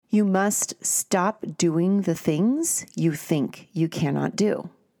You must stop doing the things you think you cannot do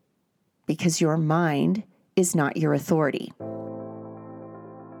because your mind is not your authority.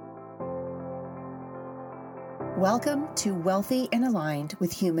 Welcome to Wealthy and Aligned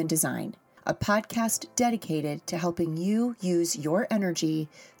with Human Design, a podcast dedicated to helping you use your energy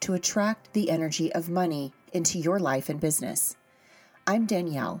to attract the energy of money into your life and business. I'm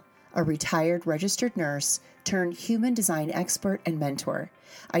Danielle, a retired registered nurse turned human design expert and mentor.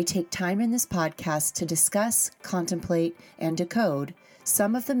 I take time in this podcast to discuss, contemplate, and decode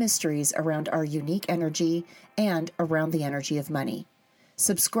some of the mysteries around our unique energy and around the energy of money.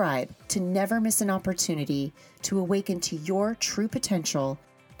 Subscribe to never miss an opportunity to awaken to your true potential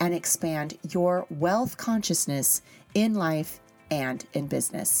and expand your wealth consciousness in life and in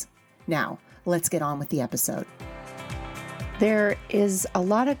business. Now, let's get on with the episode. There is a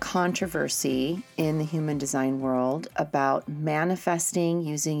lot of controversy in the human design world about manifesting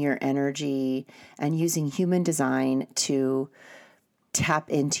using your energy and using human design to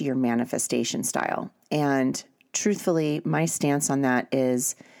tap into your manifestation style. And truthfully, my stance on that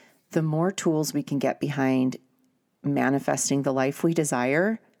is the more tools we can get behind manifesting the life we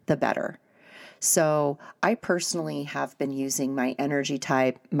desire, the better. So I personally have been using my energy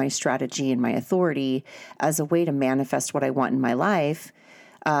type, my strategy, and my authority as a way to manifest what I want in my life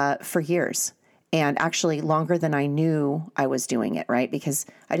for years. And actually longer than I knew I was doing it, right? Because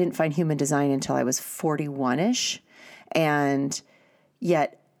I didn't find human design until I was 41-ish. And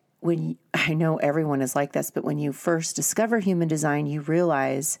yet, I know everyone is like this, but when you first discover human design, you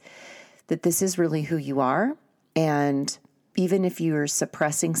realize that this is really who you are. And even if you're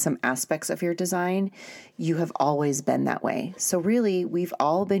suppressing some aspects of your design, you have always been that way. So really, we've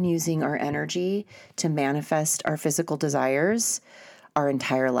all been using our energy to manifest our physical desires our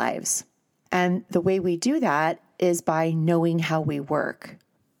entire lives. And the way we do that is by knowing how we work.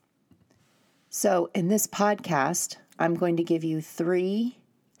 So in this podcast, I'm going to give you 3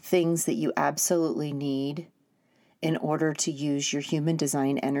 things that you absolutely need in order to use your human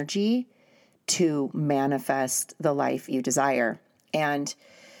design energy to manifest the life you desire. And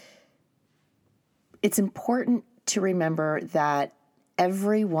it's important to remember that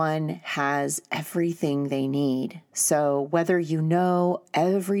everyone has everything they need. So whether you know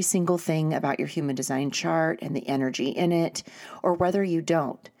every single thing about your human design chart and the energy in it, or whether you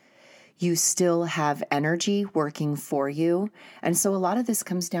don't, you still have energy working for you. And so a lot of this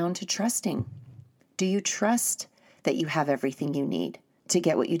comes down to trusting. Do you trust that you have everything you need to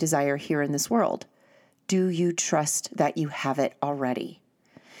get what you desire here in this world? Do you trust that you have it already?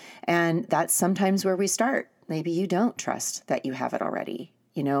 And that's sometimes where we start. Maybe you don't trust that you have it already.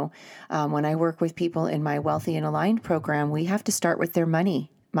 You know, when I work with people in my Wealthy and Aligned program, we have to start with their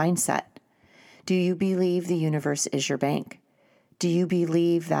money mindset. Do you believe the universe is your bank? Do you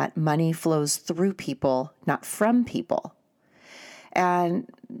believe that money flows through people, not from people? And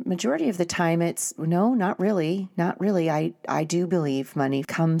majority of the time it's, no, not really. I do believe money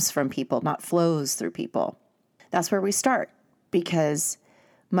comes from people, not flows through people. That's where we start, because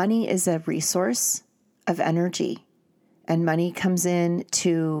money is a resource of energy, and money comes in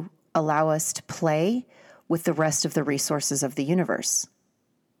to allow us to play with the rest of the resources of the universe.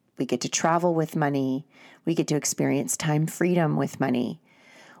 We get to travel with money. We get to experience time freedom with money.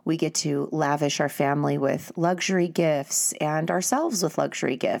 We get to lavish our family with luxury gifts and ourselves with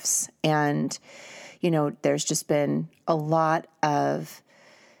luxury gifts. And, you know, there's just been a lot of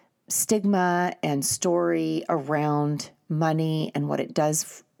stigma and story around money and what it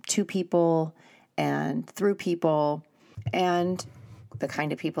does to people and through people and the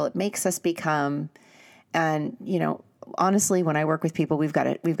kind of people it makes us become. And, you know, honestly, when I work with people, we've got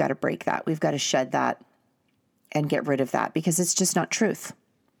to break that. We've got to shed that and get rid of that because it's just not truth.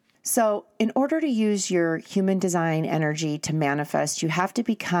 So in order to use your human design energy to manifest, you have to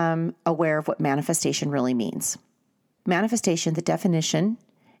become aware of what manifestation really means. Manifestation, the definition,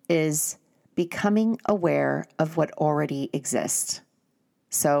 is becoming aware of what already exists.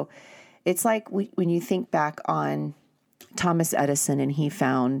 So it's like when you think back on Thomas Edison and he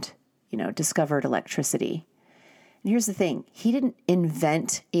found, discovered electricity. And here's the thing, he didn't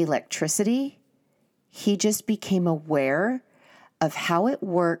invent electricity. He just became aware of how it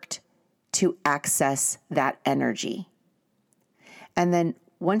worked to access that energy. And then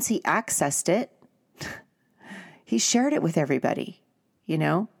once he accessed it, he shared it with everybody,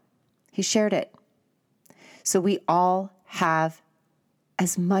 he shared it. So we all have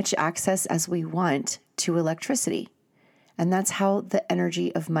as much access as we want to electricity. And that's how the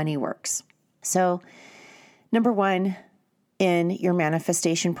energy of money works. So number one in your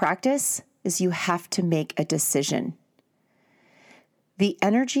manifestation practice is you have to make a decision. The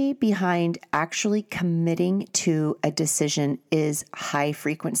energy behind actually committing to a decision is high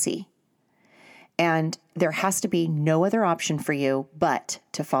frequency. And there has to be no other option for you but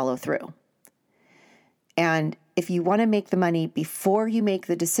to follow through. And if you want to make the money before you make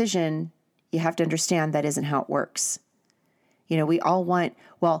the decision, you have to understand that isn't how it works. We all want,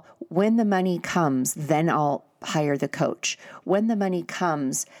 well, when the money comes, then I'll hire the coach. When the money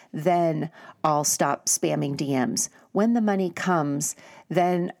comes, then I'll stop spamming DMs. When the money comes,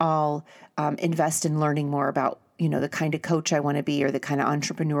 then I'll invest in learning more about, the kind of coach I want to be or the kind of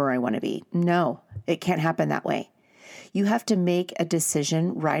entrepreneur I want to be. No, it can't happen that way. You have to make a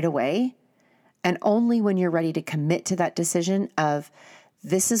decision right away. And only when you're ready to commit to that decision of,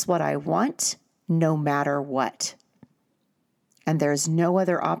 this is what I want, no matter what. And there's no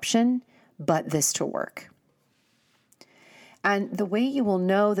other option but this to work. And the way you will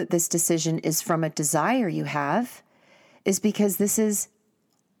know that this decision is from a desire you have is because this is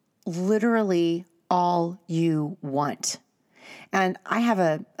literally all you want. And I have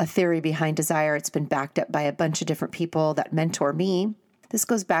a theory behind desire. It's been backed up by a bunch of different people that mentor me. This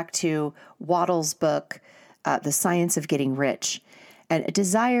goes back to Waddell's book, The Science of Getting Rich. And a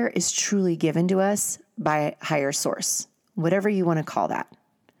desire is truly given to us by a higher source, whatever you want to call that.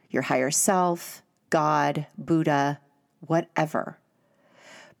 Your higher self, God, Buddha, whatever.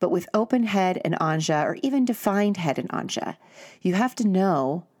 But with open head and anja, or even defined head and anja, you have to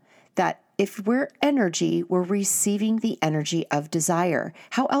know that if we're energy, we're receiving the energy of desire.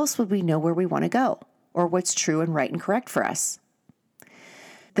 How else would we know where we want to go or what's true and right and correct for us?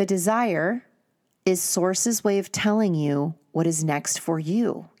 The desire is Source's way of telling you what is next for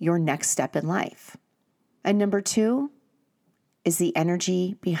you, your next step in life. And number 2 is the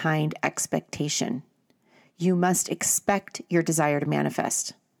energy behind expectation. You must expect your desire to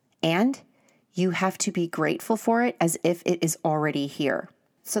manifest, and you have to be grateful for it as if it is already here.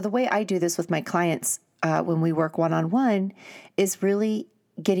 So the way I do this with my clients when we work one-on-one is really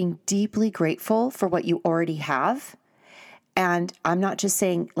getting deeply grateful for what you already have. And I'm not just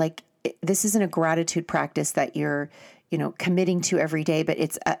saying this isn't a gratitude practice that you're, committing to every day, but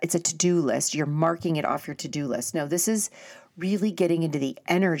it's a to-do list. You're marking it off your to-do list. No, this is really getting into the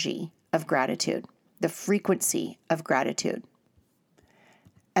energy of gratitude, the frequency of gratitude.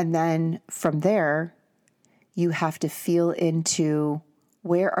 And then from there, you have to feel into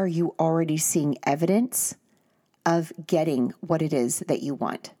where are you already seeing evidence of getting what it is that you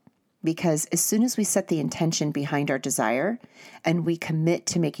want. Because as soon as we set the intention behind our desire and we commit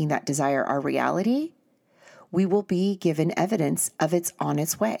to making that desire our reality, we will be given evidence of it's on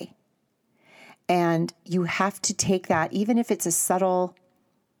its way. And you have to take that, even if it's a subtle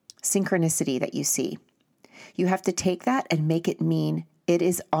synchronicity that you see, you have to take that and make it mean it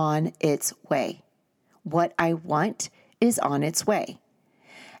is on its way. What I want is on its way.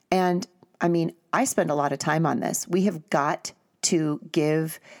 And I spend a lot of time on this. We have got to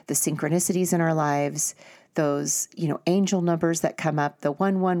give the synchronicities in our lives, those, angel numbers that come up, the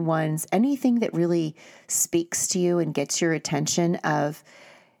 111s, anything that really speaks to you and gets your attention of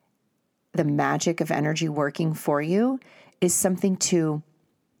the magic of energy working for you is something to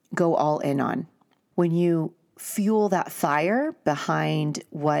go all in on. When you fuel that fire behind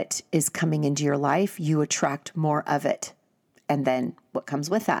what is coming into your life, you attract more of it. And then what comes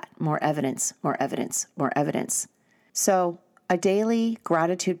with that? More evidence, more evidence, more evidence. So a daily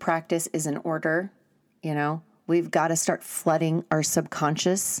gratitude practice is in order. We've got to start flooding our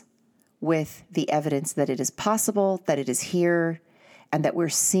subconscious with the evidence that it is possible, that it is here, and that we're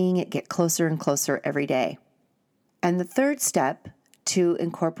seeing it get closer and closer every day. And the third step to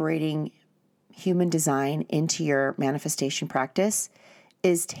incorporating human design into your manifestation practice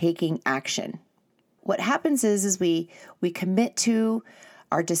is taking action. What happens is we commit to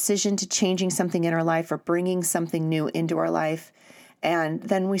our decision to changing something in our life or bringing something new into our life. And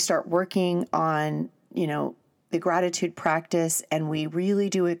then we start working on, the gratitude practice, and we really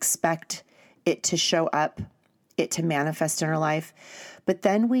do expect it to show up, it to manifest in our life. But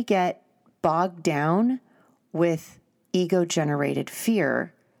then we get bogged down with ego-generated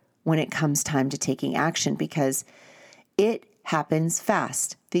fear when it comes time to taking action, because it happens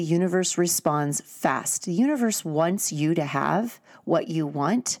fast. The universe responds fast. The universe wants you to have what you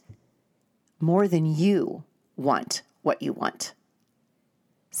want more than you want what you want.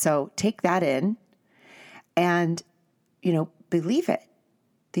 So take that in and, believe it.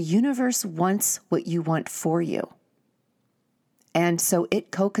 The universe wants what you want for you. And so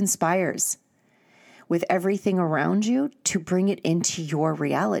it co-conspires with everything around you to bring it into your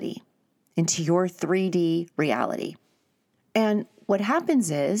reality, into your 3D reality. And what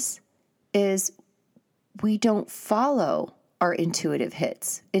happens is we don't follow our intuitive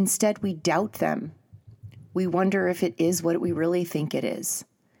hits. Instead, we doubt them. We wonder if it is what we really think it is.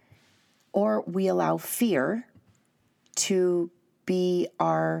 Or we allow fear to be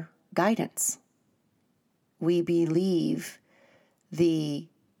our guidance. We believe the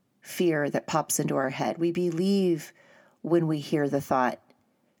fear that pops into our head. We believe when we hear the thought,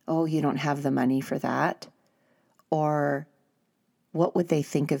 oh, you don't have the money for that. Or what would they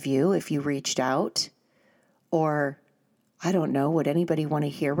think of you if you reached out? Or, I don't know, would anybody want to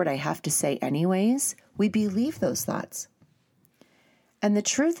hear what I have to say anyways? We believe those thoughts. And the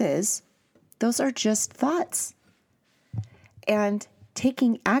truth is, those are just thoughts. And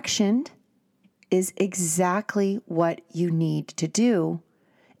taking action is exactly what you need to do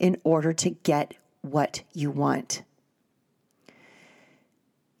in order to get what you want.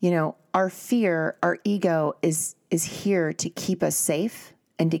 You know, our fear, our ego is here to keep us safe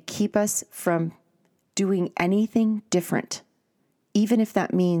and to keep us from doing anything different, even if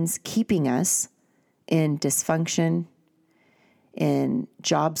that means keeping us in dysfunction, in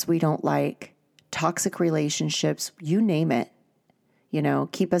jobs we don't like, toxic relationships, you name it. You know,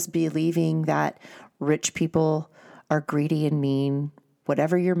 keep us believing that rich people are greedy and mean,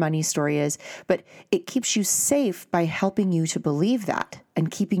 whatever your money story is. But it keeps you safe by helping you to believe that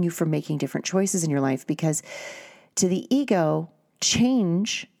and keeping you from making different choices in your life. Because to the ego,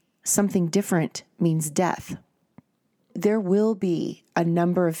 change, something different, means death. There will be a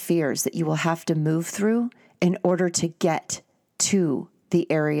number of fears that you will have to move through in order to get to the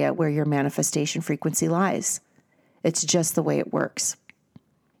area where your manifestation frequency lies. It's just the way it works.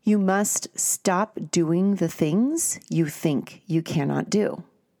 You must stop doing the things you think you cannot do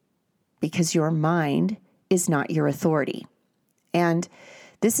because your mind is not your authority. And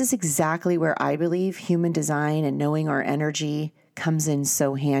this is exactly where I believe human design and knowing our energy comes in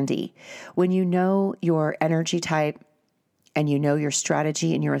so handy. When you know your energy type and you know your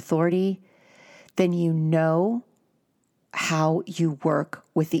strategy and your authority, then you know how you work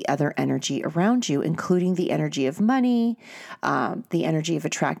with the other energy around you, including the energy of money, the energy of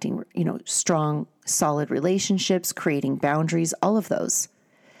attracting, strong, solid relationships, creating boundaries, all of those.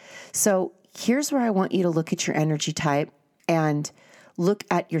 So here's where I want you to look at your energy type and look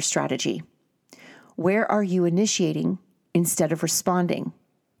at your strategy. Where are you initiating instead of responding?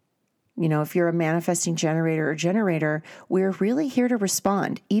 If you're a manifesting generator, we're really here to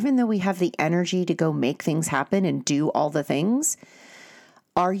respond. Even though we have the energy to go make things happen and do all the things,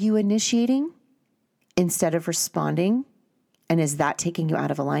 are you initiating instead of responding? And is that taking you out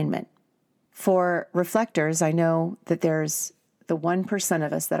of alignment? For reflectors, I know that there's the 1%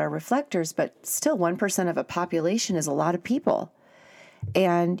 of us that are reflectors, but still 1% of a population is a lot of people.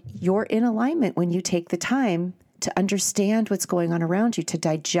 And you're in alignment when you take the time to understand what's going on around you, to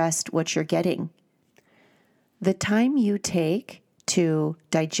digest what you're getting. The time you take to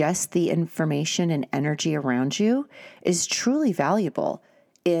digest the information and energy around you is truly valuable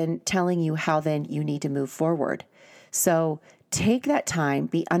in telling you how then you need to move forward. So take that time,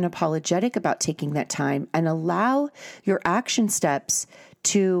 be unapologetic about taking that time, and allow your action steps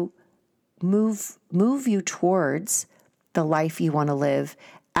to move you towards the life you want to live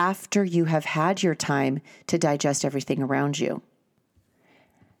after you have had your time to digest everything around you.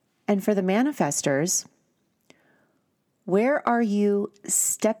 And for the manifestors, where are you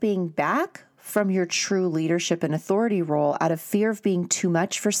stepping back from your true leadership and authority role out of fear of being too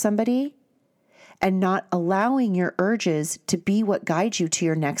much for somebody and not allowing your urges to be what guides you to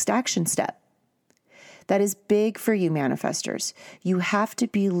your next action step? That is big for you manifestors. You have to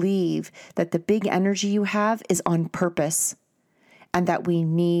believe that the big energy you have is on purpose and that we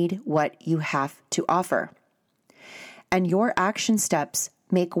need what you have to offer. And your action steps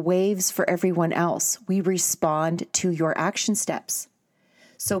make waves for everyone else. We respond to your action steps.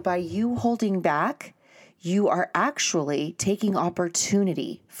 So by you holding back, you are actually taking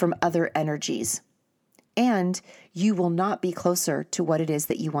opportunity from other energies. And you will not be closer to what it is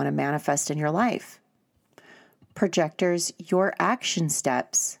that you want to manifest in your life. Projectors, your action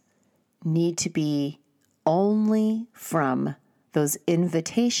steps need to be only from those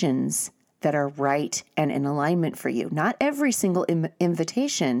invitations that are right and in alignment for you. Not every single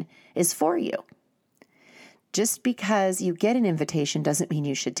invitation is for you. Just because you get an invitation doesn't mean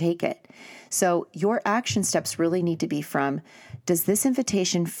you should take it. So your action steps really need to be from, does this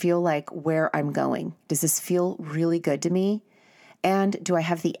invitation feel like where I'm going? Does this feel really good to me? And do I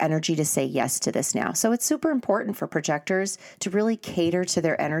have the energy to say yes to this now? So it's super important for projectors to really cater to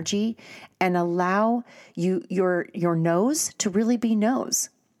their energy and allow your no's to really be no's.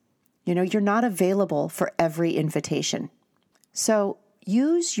 You're not available for every invitation. So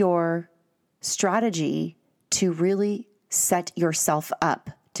use your strategy to really set yourself up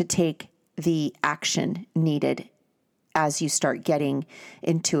to take the action needed as you start getting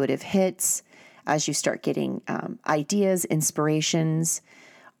intuitive hits, as you start getting ideas, inspirations.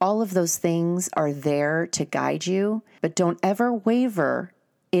 All of those things are there to guide you, but don't ever waver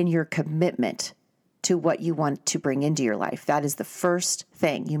in your commitment to what you want to bring into your life. That is the first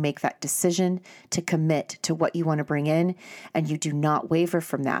thing. You make that decision to commit to what you want to bring in, and you do not waver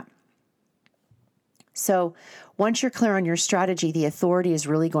from that. So once you're clear on your strategy, the authority is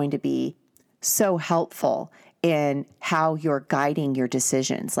really going to be so helpful in how you're guiding your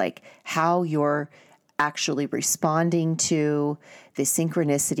decisions, like how you're actually responding to the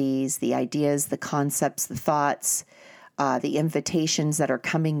synchronicities, the ideas, the concepts, the thoughts, the invitations that are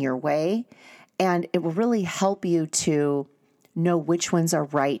coming your way. And it will really help you to know which ones are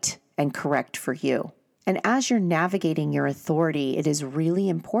right and correct for you. And as you're navigating your authority, it is really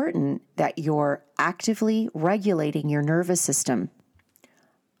important that you're actively regulating your nervous system.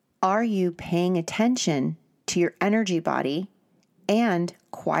 Are you paying attention to your energy body and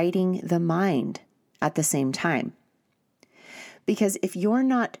quieting the mind at the same time? Because if you're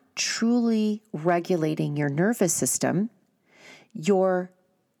not truly regulating your nervous system, your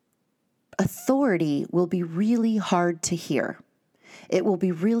authority will be really hard to hear. It will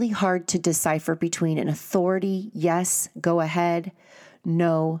be really hard to decipher between an authority, yes, go ahead,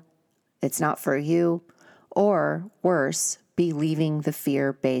 no, it's not for you, or worse, believing the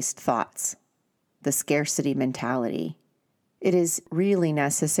fear-based thoughts, the scarcity mentality. It is really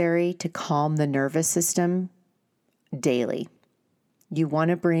necessary to calm the nervous system daily. You want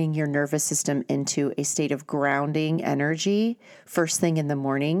to bring your nervous system into a state of grounding energy first thing in the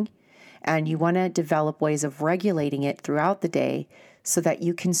morning, and you want to develop ways of regulating it throughout the day so that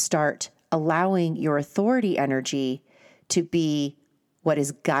you can start allowing your authority energy to be what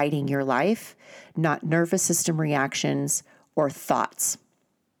is guiding your life, not nervous system reactions or thoughts.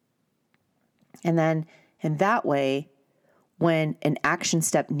 And then in that way, when an action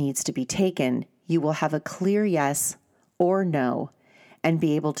step needs to be taken, you will have a clear yes or no and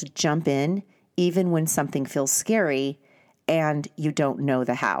be able to jump in even when something feels scary and you don't know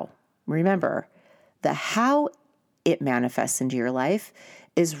the how. Remember, the how it manifests into your life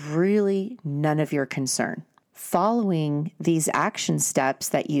is really none of your concern. Following these action steps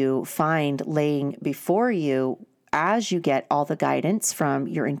that you find laying before you as you get all the guidance from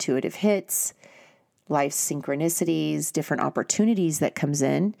your intuitive hits, life's synchronicities, different opportunities that comes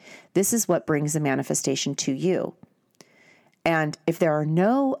in, this is what brings the manifestation to you. And if there are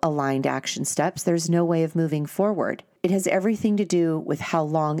no aligned action steps, there's no way of moving forward. It has everything to do with how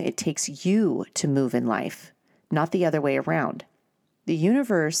long it takes you to move in life, not the other way around. The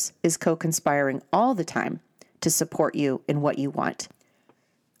universe is co-conspiring all the time to support you in what you want.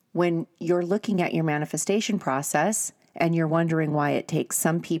 When you're looking at your manifestation process and you're wondering why it takes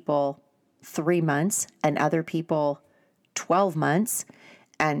some people 3 months and other people 12 months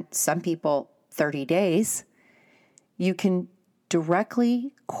and some people 30 days, you can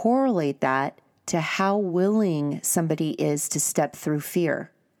directly correlate that to how willing somebody is to step through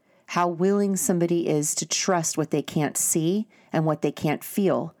fear, how willing somebody is to trust what they can't see and what they can't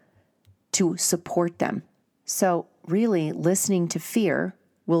feel to support them. So really, listening to fear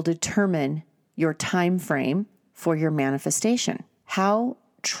will determine your time frame for your manifestation. How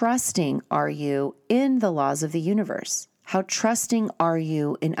trusting are you in the laws of the universe? How trusting are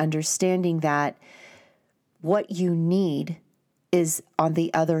you in understanding that what you need is on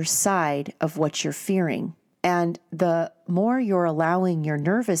the other side of what you're fearing? And the more you're allowing your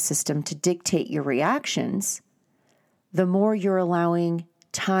nervous system to dictate your reactions, the more you're allowing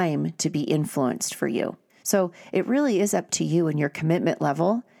time to be influenced for you. So it really is up to you and your commitment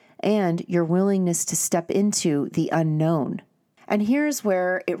level and your willingness to step into the unknown. And here's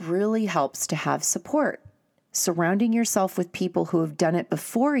where it really helps to have support. Surrounding yourself with people who have done it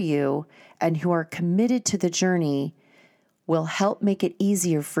before you and who are committed to the journey will help make it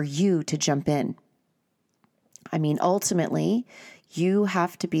easier for you to jump in. I mean, ultimately, you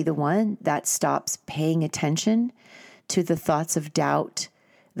have to be the one that stops paying attention to the thoughts of doubt,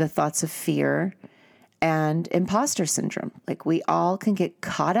 the thoughts of fear, and imposter syndrome. Like, we all can get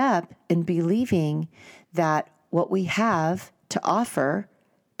caught up in believing that what we have to offer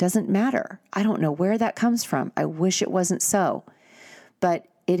doesn't matter. I don't know where that comes from. I wish it wasn't so, but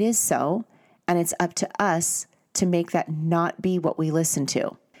it is so, and it's up to us to make that not be what we listen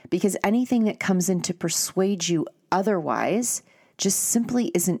to. Because anything that comes in to persuade you otherwise just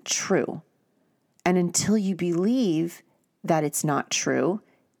simply isn't true. And until you believe that it's not true,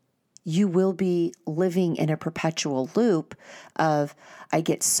 you will be living in a perpetual loop of, I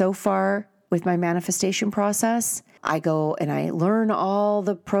get so far with my manifestation process, I go and I learn all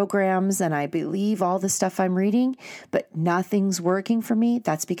the programs and I believe all the stuff I'm reading, but nothing's working for me.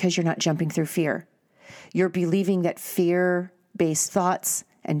 That's because you're not jumping through fear. You're believing that fear-based thoughts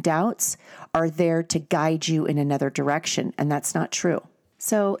and doubts are there to guide you in another direction, and that's not true.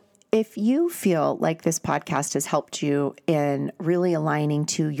 So if you feel like this podcast has helped you in really aligning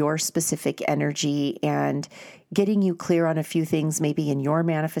to your specific energy and getting you clear on a few things maybe in your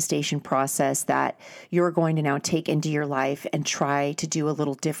manifestation process that you're going to now take into your life and try to do a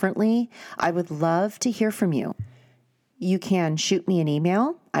little differently, I would love to hear from you. You can shoot me an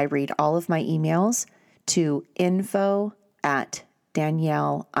email. I read all of my emails to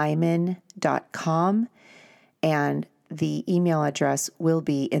info@danielleiman.com, and the email address will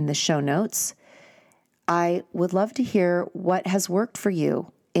be in the show notes. I would love to hear what has worked for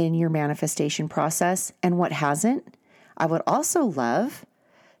you in your manifestation process and what hasn't. I would also love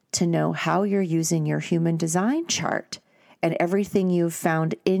to know how you're using your human design chart and everything you've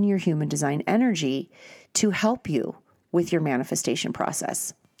found in your human design energy to help you with your manifestation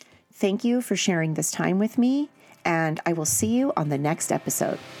process. Thank you for sharing this time with me, and I will see you on the next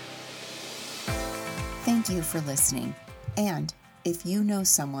episode. Thank you for listening. And if you know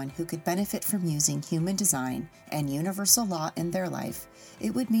someone who could benefit from using human design and universal law in their life,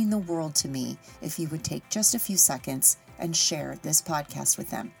 it would mean the world to me if you would take just a few seconds and share this podcast with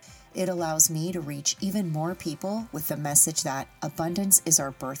them. It allows me to reach even more people with the message that abundance is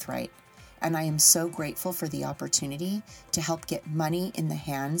our birthright. And I am so grateful for the opportunity to help get money in the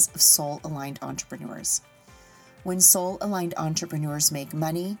hands of soul-aligned entrepreneurs. When soul-aligned entrepreneurs make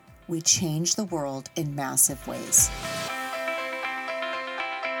money, we change the world in massive ways.